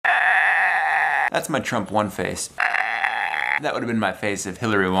That's my Trump won face. That would have been my face if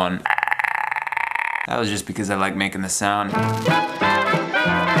Hillary won. That was just because I like making the sound.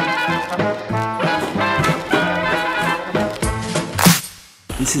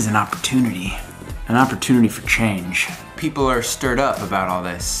 This is an opportunity for change. People are stirred up about all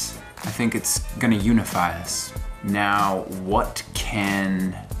this. I think it's gonna unify us. Now, what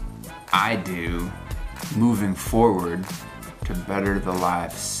can I do moving forward to better the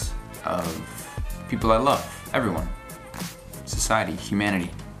lives of people I love? Everyone. Society,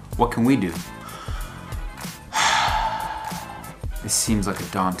 humanity. What can we do? This seems like a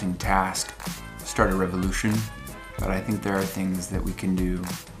daunting task. Start a revolution, but I think there are things that we can do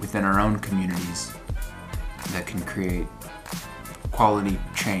within our own communities that can create quality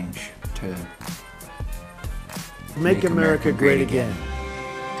change to Make America great again.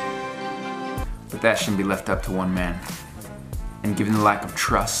 But that shouldn't be left up to one man. And given the lack of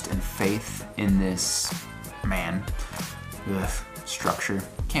trust and faith in this man, the structure,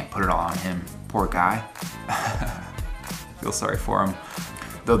 can't put it all on him. Poor guy. Feel sorry for him.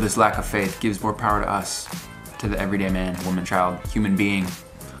 Though this lack of faith gives more power to us, to the everyday man, woman, child, human being.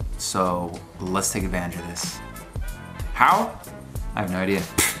 So let's take advantage of this. How? I have no idea.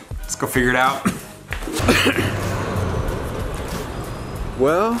 Let's go figure it out.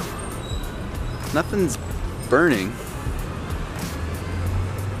 Well, nothing's burning.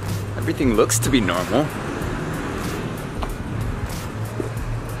 Everything looks to be normal.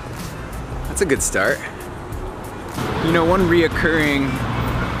 That's a good start. You know, one reoccurring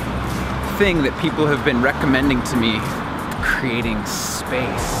thing that people have been recommending to me, creating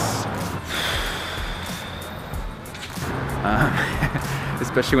space.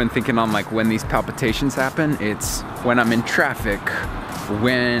 Especially when thinking on like when these palpitations happen, it's when I'm in traffic,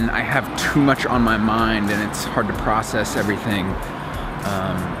 when I have too much on my mind and it's hard to process everything.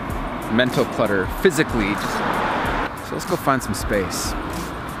 Mental clutter, physically. So let's go find some space.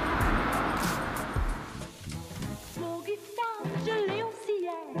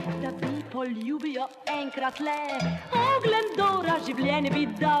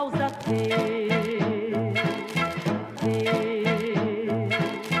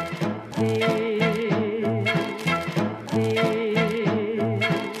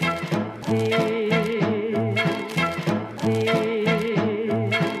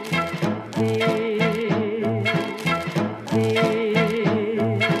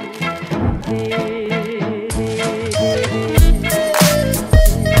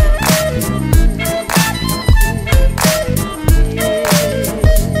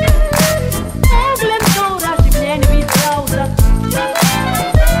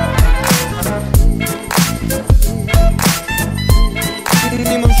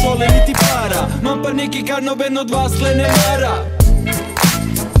 Neki kad noben od vas le ne mara.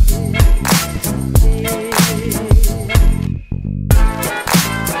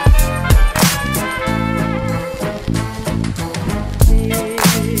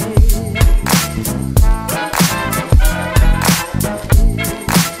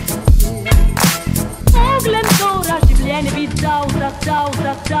 Oglem dora življenje bi dal za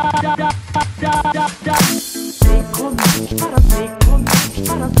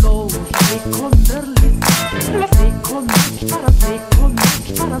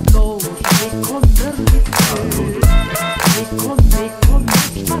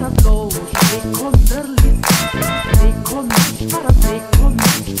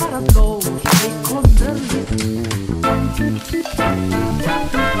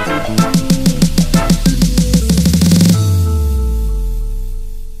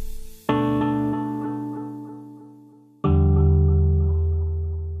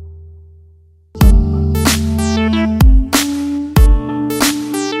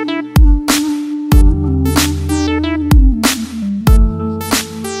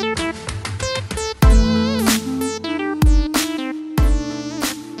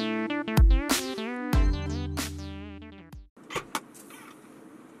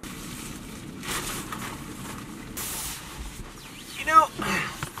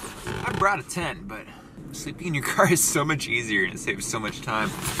I brought a tent, but sleeping in your car is so much easier and it saves so much time.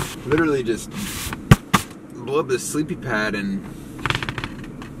 Literally just blow up this sleepy pad and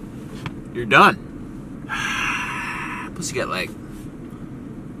you're done. Plus you got like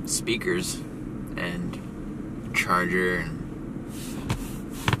speakers and charger and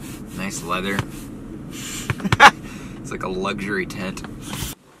nice leather. It's like a luxury tent.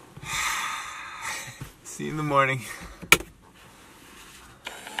 See you in the morning.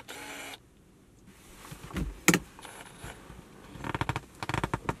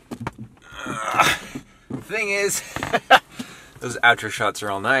 Thing is, those outro shots are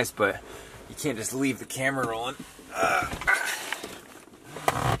all nice, but You can't just leave the camera rolling.